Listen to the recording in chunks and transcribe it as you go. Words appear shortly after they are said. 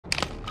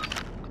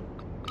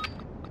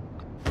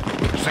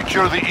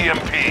Secure the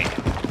EMP.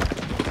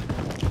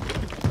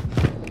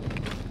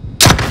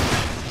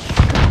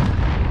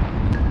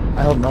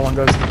 I hope no one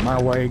goes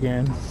my way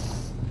again.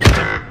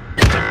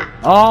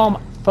 Oh my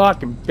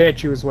fucking bitch,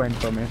 he was waiting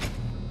for me.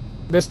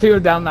 There's two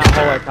down that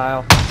hallway,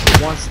 Kyle.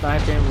 One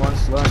sniping,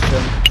 one's lunching.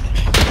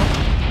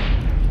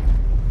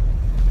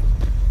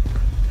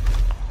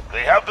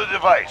 They have the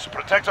device.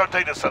 Protect our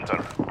data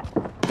center.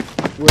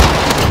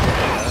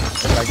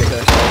 If I get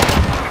there,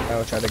 I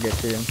will try to get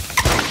to him.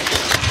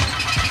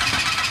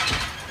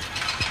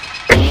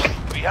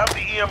 We have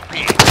the EMP.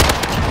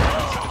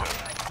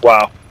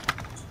 Wow.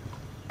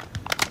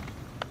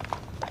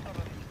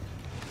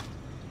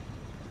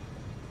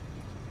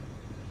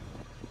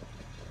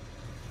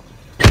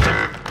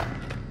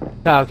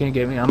 Kyle, can you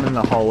get me? I'm in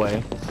the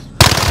hallway.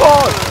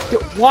 Oh!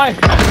 Dude, why?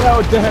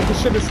 No, Dad, you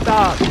should have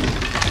stopped.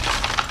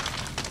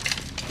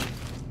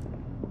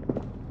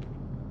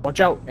 Watch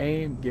out,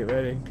 aim, get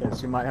ready,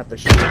 because you might have to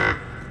shoot.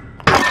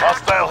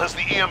 Hostile has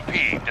the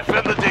EMP.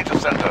 Defend the data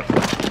center.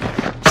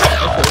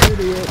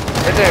 Idiot.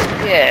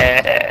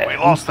 Yeah. We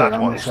lost that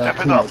one. Step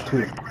it up.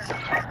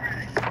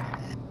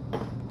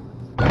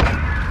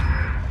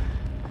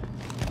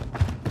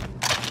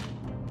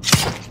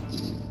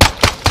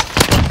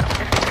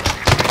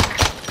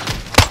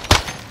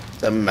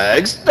 The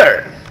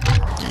Magster.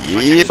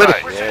 Yeah, buddy.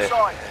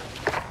 Yeah.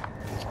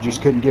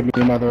 Just couldn't give me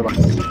another life.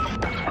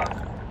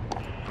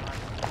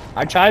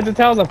 I tried to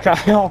tell them,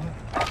 Kyle.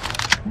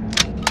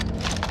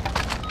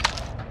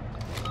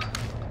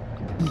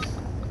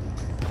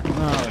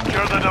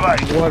 Secure the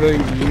device. What are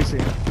you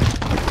using?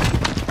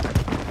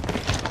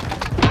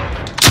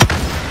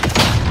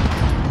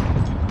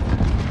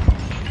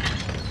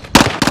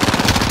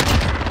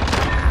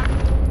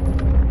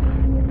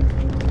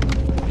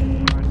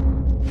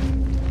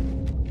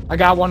 I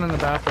got one in the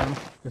bathroom.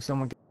 If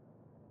someone.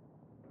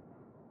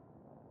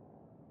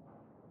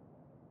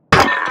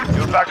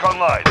 You're back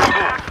online.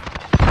 Move.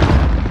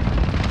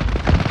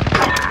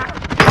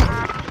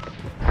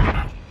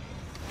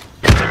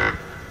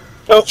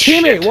 Oh,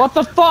 Timmy, shit. what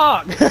the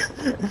fuck?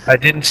 I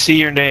didn't see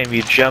your name.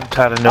 You jumped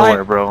out of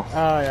nowhere, bro.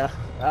 Oh yeah.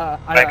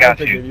 I got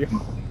figured you.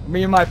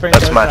 Me and my friend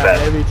That's does my that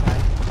bad. every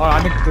time. Oh,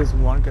 I think there's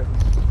one good.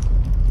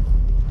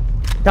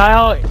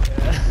 Kyle,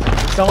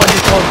 someone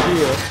just called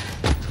you.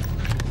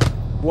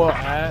 What?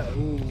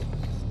 Ooh.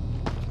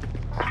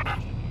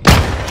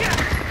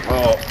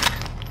 Oh,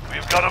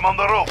 We've got him on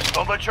the roof.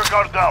 Don't let your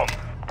guard down.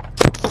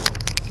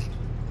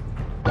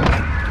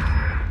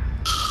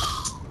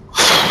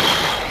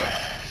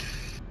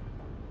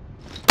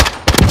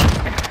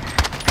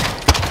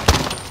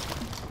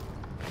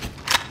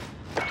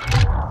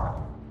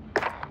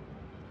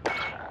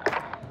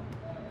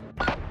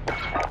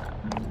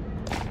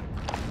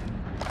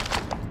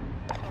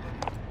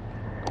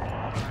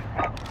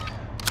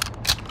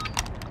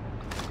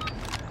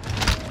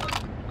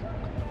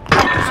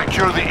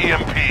 Secure the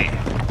EMP.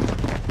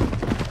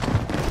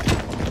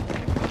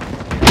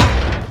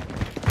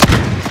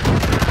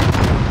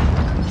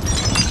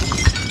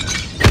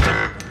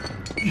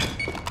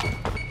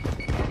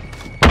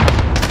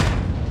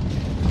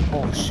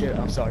 Oh shit!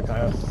 I'm sorry,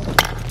 Kyle.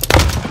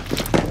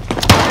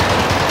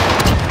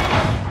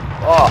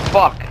 Oh,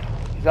 fuck.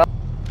 He's up.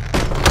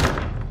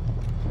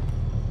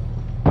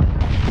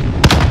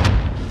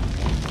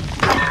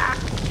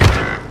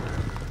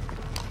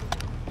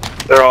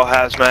 They're all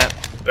hazmat.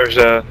 There's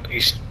a...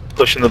 He's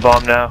pushing the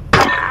bomb now.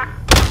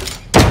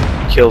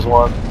 Kills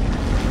one.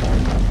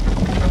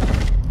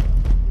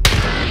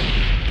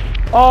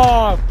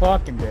 Oh,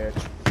 fucking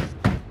bitch.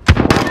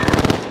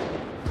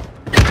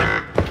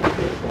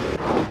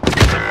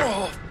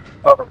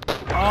 Oh.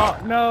 Oh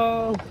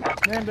no!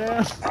 Man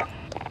down.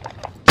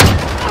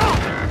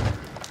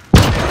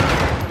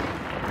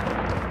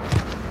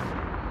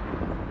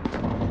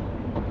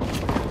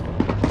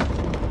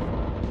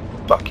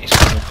 Fuck, he's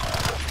coming.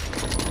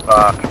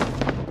 Fuck.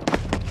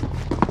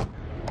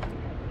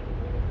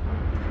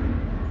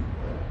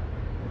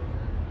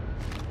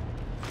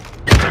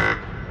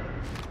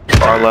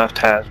 Far left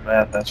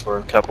hazmat, that's where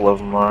a couple of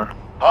them are.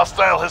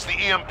 Hostile has the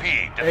EMP.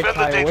 Hey Defend the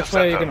Kyle, data which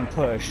way are you center.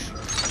 gonna push?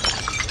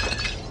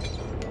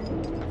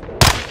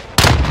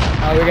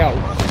 Oh, we got.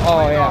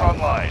 Oh Radar yeah.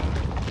 online.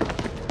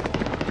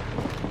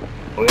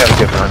 We gotta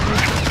get run.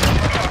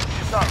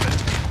 He's up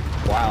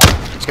it. Wow.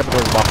 let's get the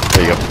bomb.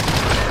 There you go.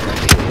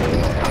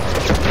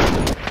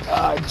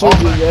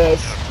 GG, yes.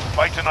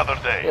 Fight another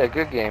day. Yeah,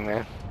 good game,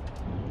 man.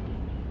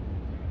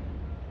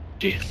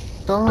 Gee.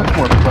 So much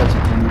more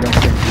pleasant when you don't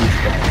get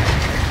douchebags.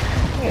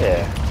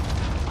 Yeah.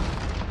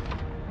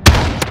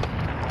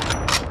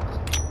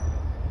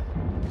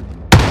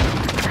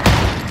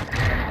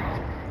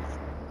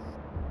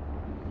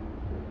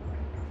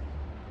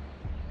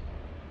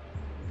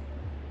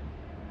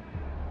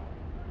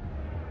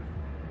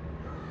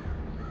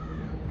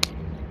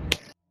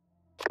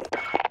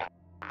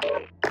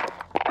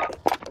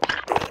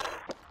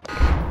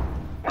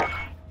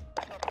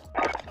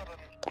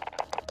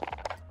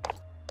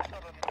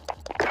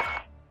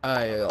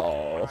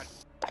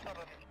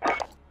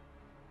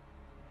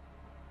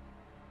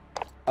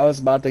 I was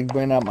about to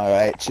bring out my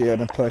right shield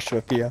and push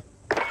with you.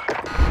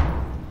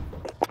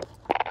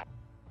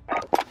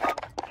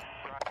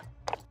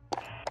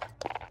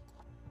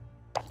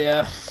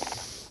 Yeah.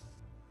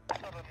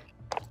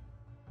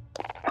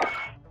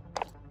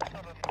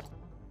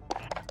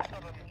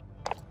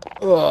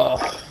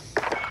 Ugh.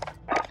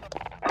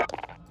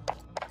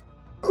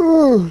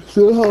 Oh,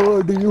 so how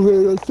long do you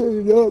hate us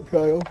setting up,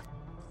 Kyle?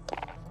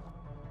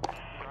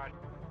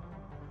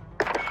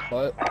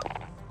 What?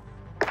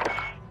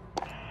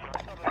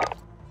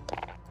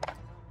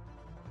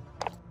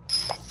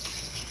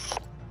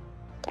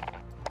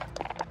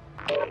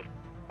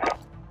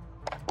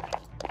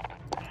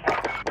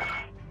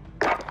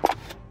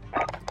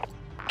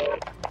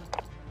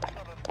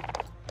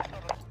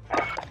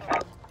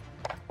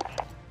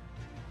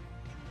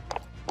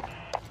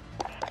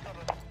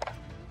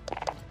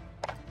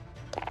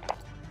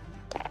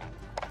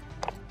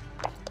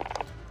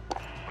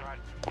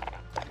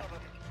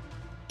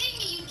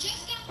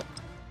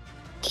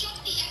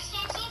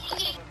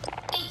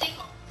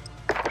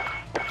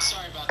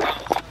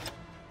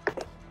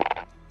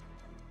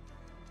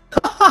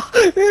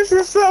 This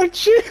is so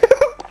cute! You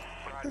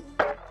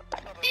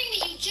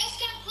just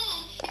got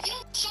home. If you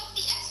don't shut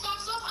the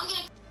Xbox off, I'm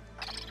gonna...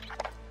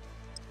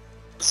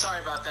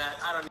 Sorry about that.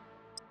 I don't...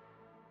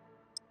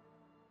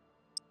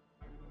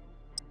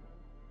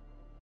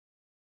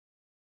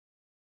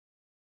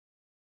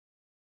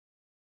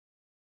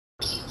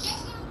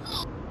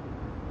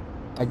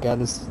 I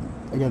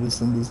gotta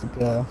send this to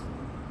Kyle.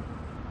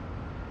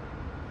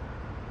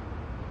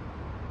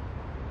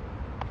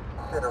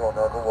 General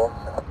Noble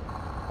Watson.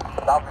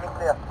 Balcony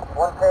clear.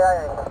 1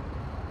 KIA.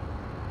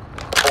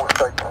 4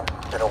 station.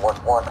 General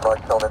 1-1.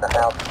 Right zone in the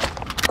house.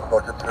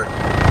 Roger 3.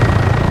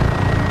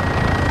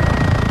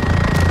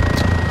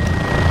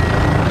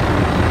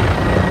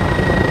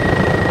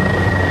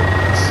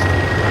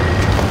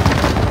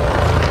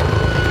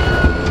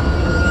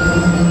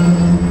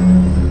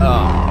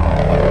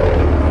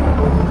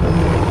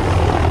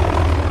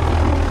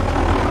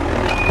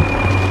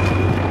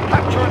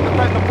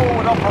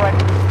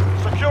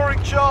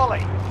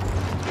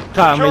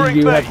 Kyle, maybe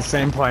you have the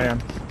same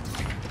plan.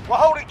 We're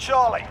holding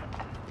Charlie.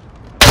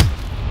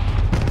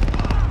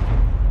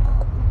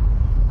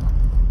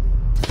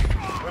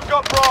 We've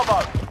got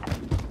Bravo.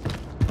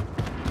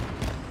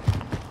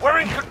 We're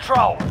in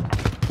control.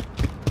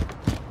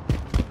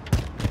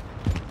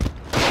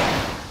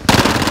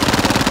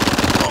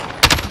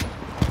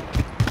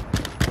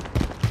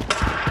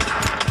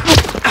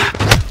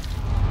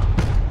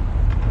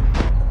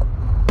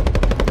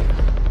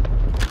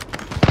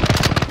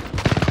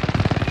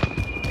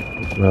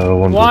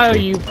 Why are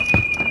you...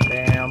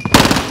 Damn.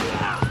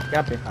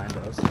 Got behind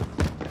us.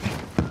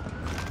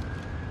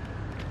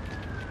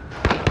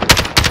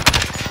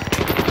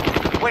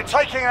 We're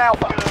taking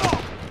Alpha.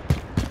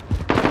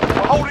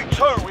 We're holding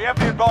 2. We have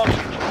the advantage.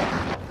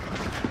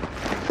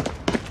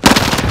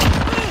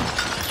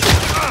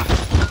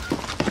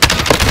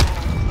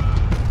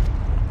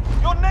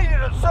 You're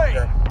needed at sea.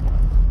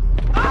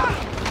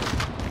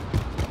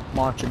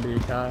 Launching B,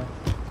 Kyle.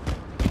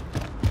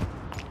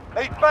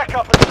 Need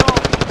backup at Charlie.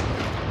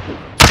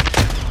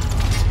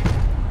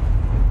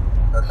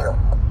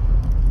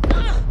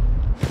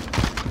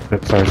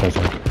 Sorry.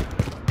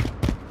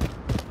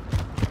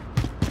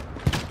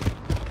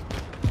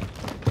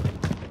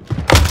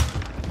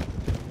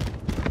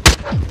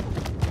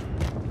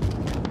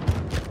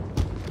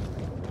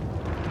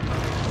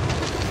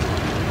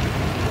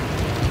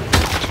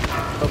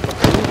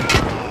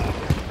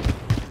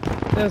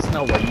 There's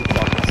no way you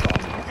fucking saw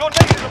me. You're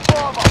needed at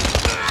Bravo.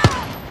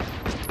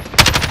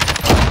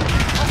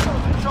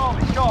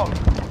 Charlie, go.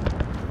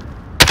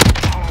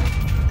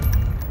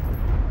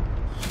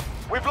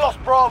 We've lost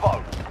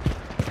Bravo.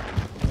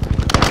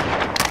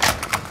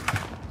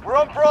 We're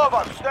on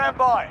Bravo, stand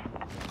by.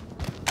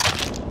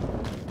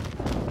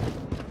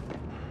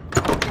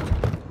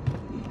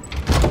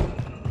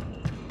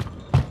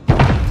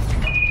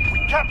 We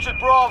captured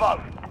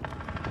Bravo.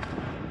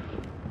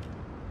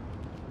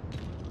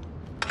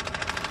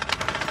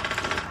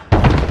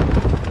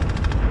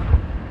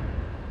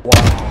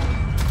 Wow.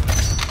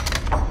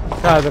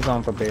 Kyle, they're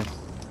going for B.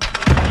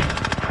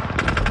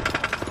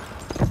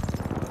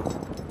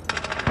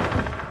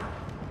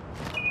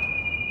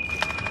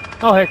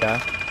 Oh, hey,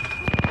 Kyle.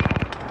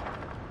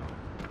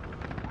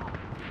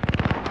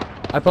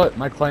 I put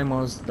my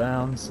claymores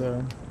down,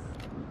 so...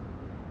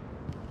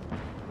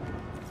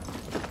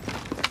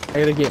 I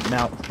gotta get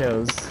mount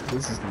kills.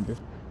 This is gonna be...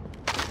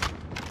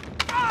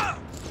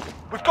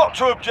 We've got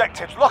 2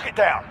 objectives, lock it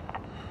down.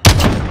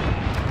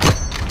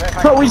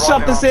 But we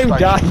shot the same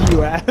guy,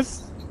 you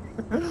ass!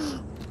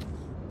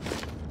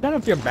 I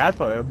don't feel bad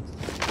for him.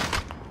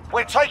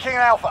 We're taking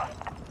Alpha.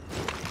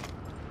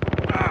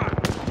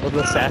 With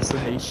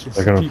assassinations.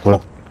 They're gonna people.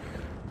 flip.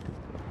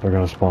 They're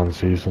gonna spawn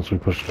C since we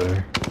pushed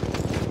A.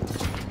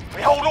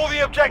 We hold all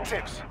the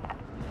objectives.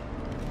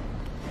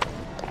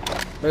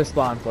 They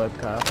spawn flip,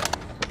 Kyle.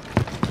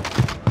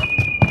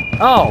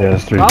 Oh! Yeah,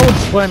 that's 3. I would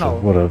splinter. So,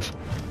 what else?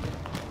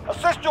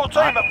 Assist your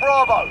team at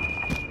Bravo.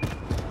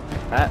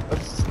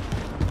 That's...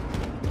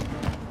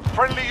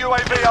 Friendly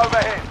UAV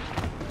overhead.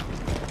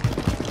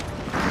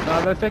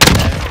 No, they're fixing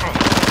it.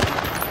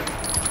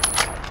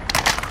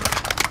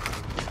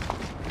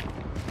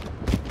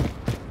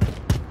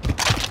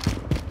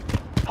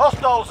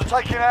 Hostiles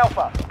are taking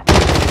Alpha.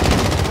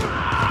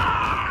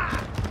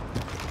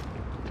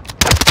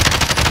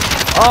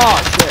 Oh,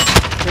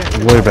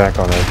 shit. Way back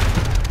on it.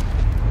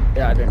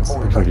 Yeah, I didn't see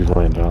Looks like he's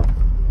laying down.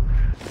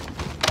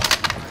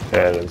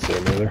 Yeah, I didn't see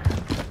him either.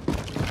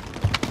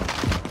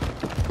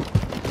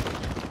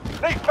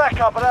 Need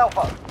backup at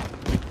Alpha.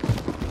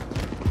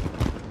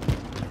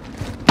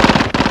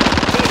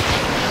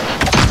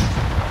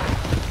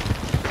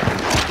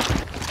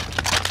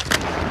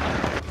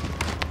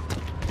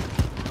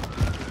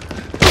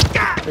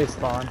 They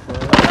spawned for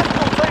it.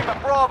 Hostile team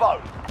at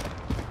Bravo.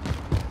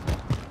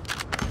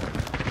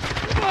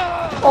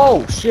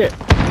 Oh, shit.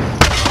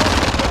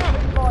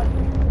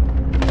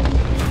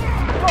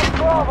 Got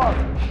Bravo.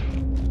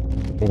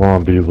 One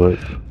on B lit.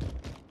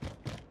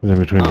 He's in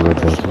between the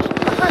red buses.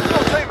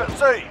 Official team at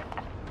C.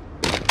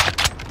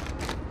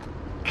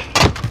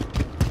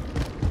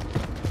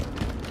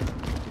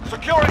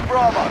 Securing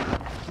Bravo.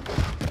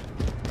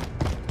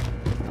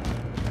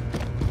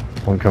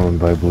 One coming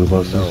by blue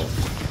buses.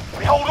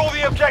 We hold all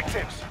the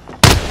objectives.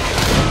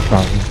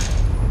 Fountain.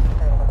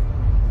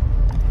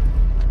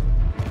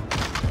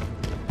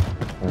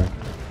 Alright.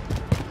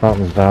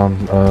 Fountain's down.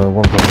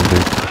 One coming B.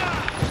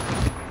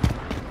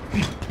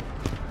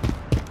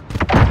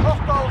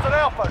 Hostiles at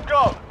Alpha,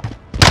 go.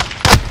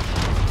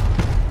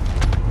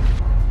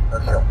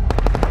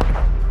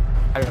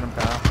 I got him,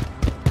 pal.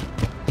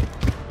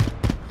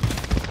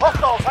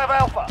 Hostiles have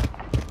Alpha.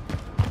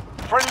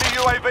 Friendly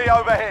UAV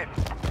overhead.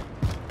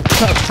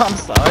 I'm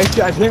sorry,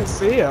 I didn't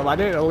see him. I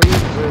didn't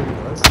believe where he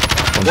was.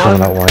 I'm throwing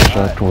that line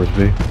shot towards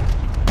B.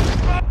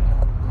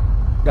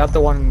 Got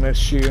the one in this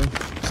shoe.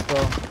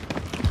 Still.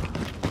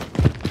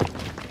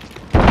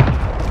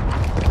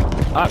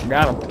 Ah,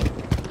 got him.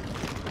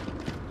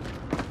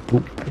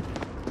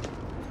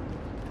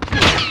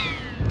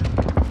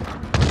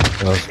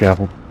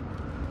 Scaffold.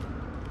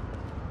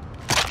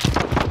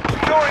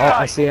 Securing Oh, A.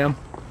 I see him.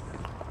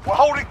 We're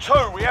holding 2.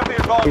 We have the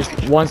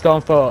advantage. One's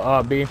going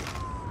for B.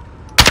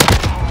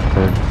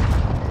 Third.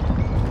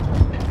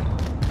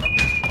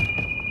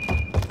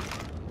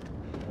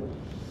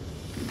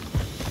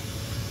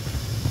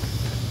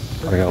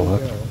 I got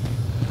left.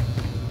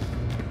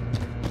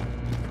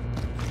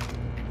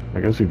 I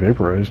guess he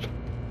vaporized.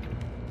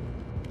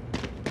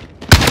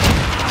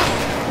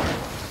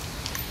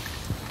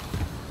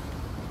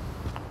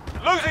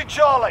 Losing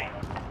Charlie.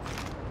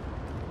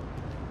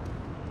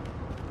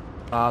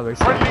 Ah, they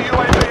see. Friendly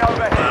UAV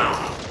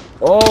overhead.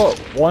 Oh,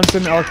 one's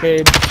in the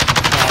arcade.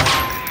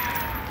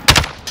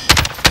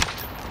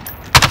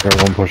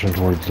 Got one pushing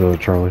towards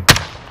Charlie.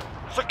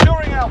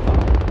 Securing Alpha.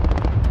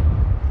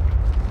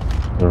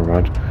 Never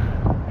mind.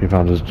 He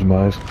found his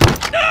demise.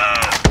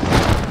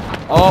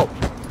 Oh,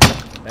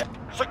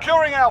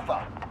 Securing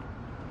Alpha.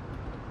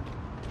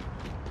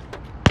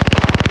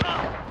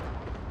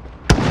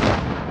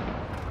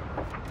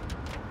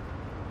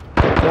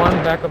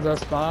 one back of the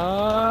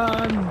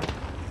spawn.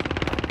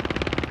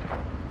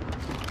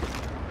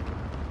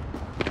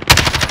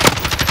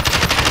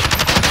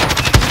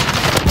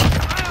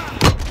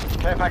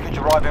 Care package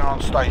arriving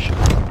on station.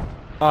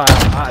 Oh,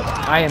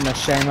 I am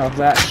ashamed of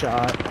that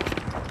shot.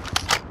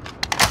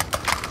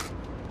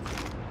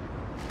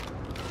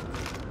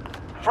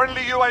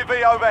 Friendly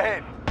UAV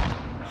overhead.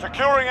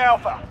 Securing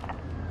Alpha.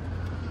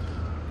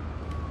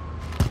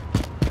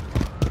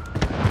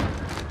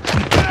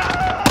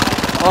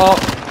 Oh,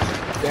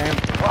 damn.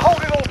 We're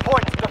holding all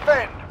points.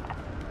 Defend.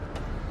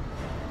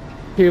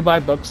 Can you buy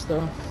books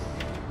though?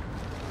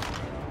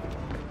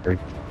 Great.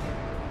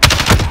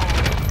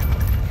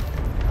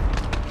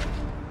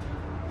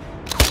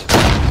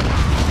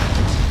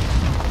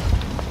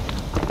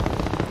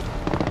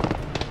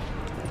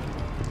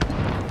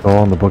 Go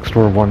on the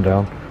bookstore, one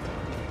down.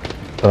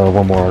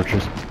 One more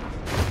archers.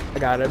 I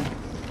got him.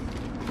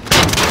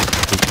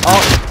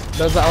 Oh,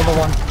 there's the other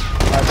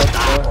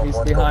one. He's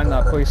behind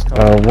that police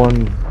car.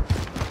 One.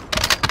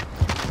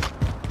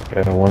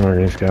 Yeah, one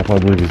underneath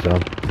scaffold. I believe he's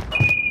down.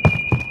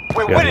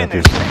 We're Yeah, winning not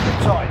this. these. Keep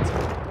tight.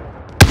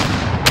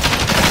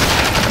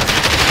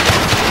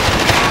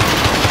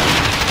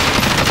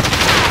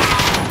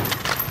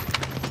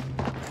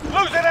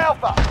 Losing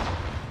Alpha.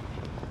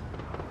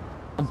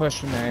 I'm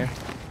pushing A.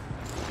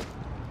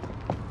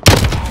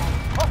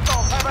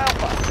 Hostiles have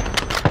Alpha.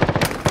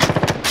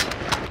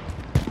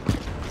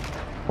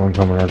 One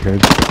coming arcade.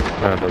 It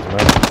doesn't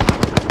matter.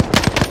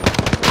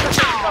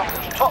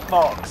 Top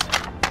marks.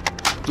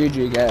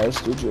 GG guys,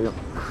 GG.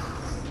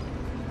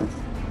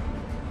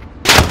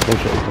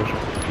 Push it, push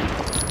it.